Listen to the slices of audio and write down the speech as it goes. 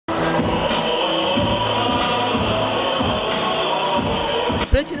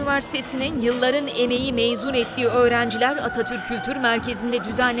Üniversitesi'nin yılların emeği mezun ettiği öğrenciler Atatürk Kültür Merkezi'nde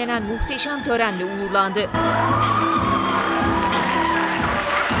düzenlenen muhteşem törenle uğurlandı.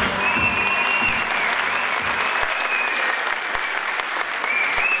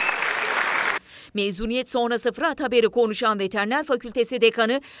 Mezuniyet sonrası Fırat Haber'i konuşan Veteriner Fakültesi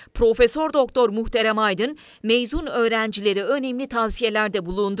Dekanı Profesör Doktor Muhterem Aydın, mezun öğrencilere önemli tavsiyelerde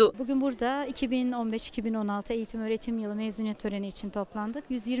bulundu. Bugün burada 2015-2016 eğitim öğretim yılı mezuniyet töreni için toplandık.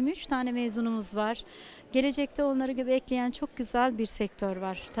 123 tane mezunumuz var. Gelecekte onları bekleyen çok güzel bir sektör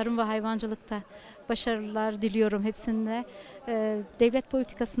var. Tarım ve hayvancılıkta başarılar diliyorum hepsinde. Devlet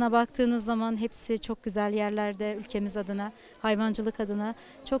politikasına baktığınız zaman hepsi çok güzel yerlerde, ülkemiz adına, hayvancılık adına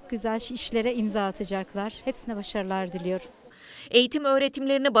çok güzel işlere imza atacaklar. Hepsine başarılar diliyorum. Eğitim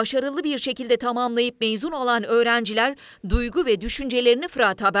öğretimlerini başarılı bir şekilde tamamlayıp mezun olan öğrenciler duygu ve düşüncelerini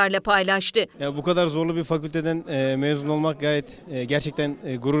Fırat Haber'le paylaştı. Bu kadar zorlu bir fakülteden mezun olmak gerçekten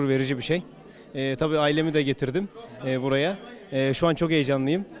gurur verici bir şey. Tabii ailemi de getirdim buraya. Şu an çok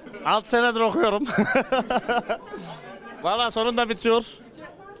heyecanlıyım. 6 senedir okuyorum. Vallahi sonunda bitiyor.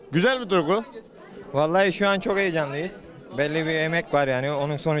 Güzel bir duygu. Vallahi şu an çok heyecanlıyız. Belli bir emek var, yani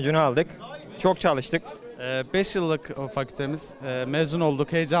onun sonucunu aldık. Çok çalıştık. 5 yıllık fakültemiz, mezun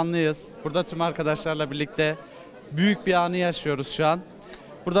olduk, heyecanlıyız. Burada tüm arkadaşlarla birlikte büyük bir anı yaşıyoruz şu an.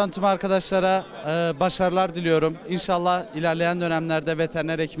 Buradan tüm arkadaşlara başarılar diliyorum. İnşallah ilerleyen dönemlerde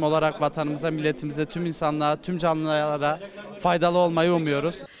veteriner hekim olarak vatanımıza, milletimize, tüm insanlığa, tüm canlılara faydalı olmayı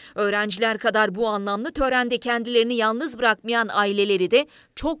umuyoruz. Öğrenciler kadar bu anlamlı törende kendilerini yalnız bırakmayan aileleri de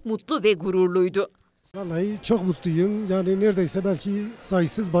çok mutlu ve gururluydu. Vallahi çok mutluyum. Yani neredeyse belki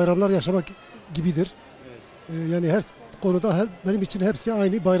sayısız bayramlar yaşamak gibidir. Yani her konuda benim için hepsi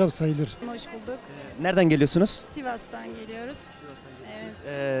aynı bayram sayılır. Hoş bulduk. Nereden geliyorsunuz? Sivas'tan geliyoruz.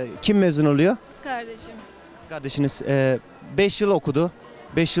 Evet. Kim mezun oluyor? Kız kardeşim. Kız kardeşiniz 5 yıl okudu.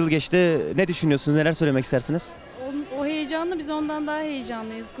 5 yıl geçti. Ne düşünüyorsunuz? Neler söylemek istersiniz? O heyecanlı, biz ondan daha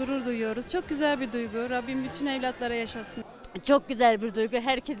heyecanlıyız. Gurur duyuyoruz. Çok güzel bir duygu. Rabbim bütün evlatlara yaşasın. Çok güzel bir duygu.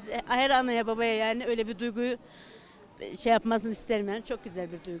 Her anaya babaya yani öyle bir duyguyu yapmasını isterim yani. Çok güzel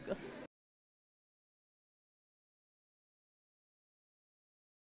bir duygu.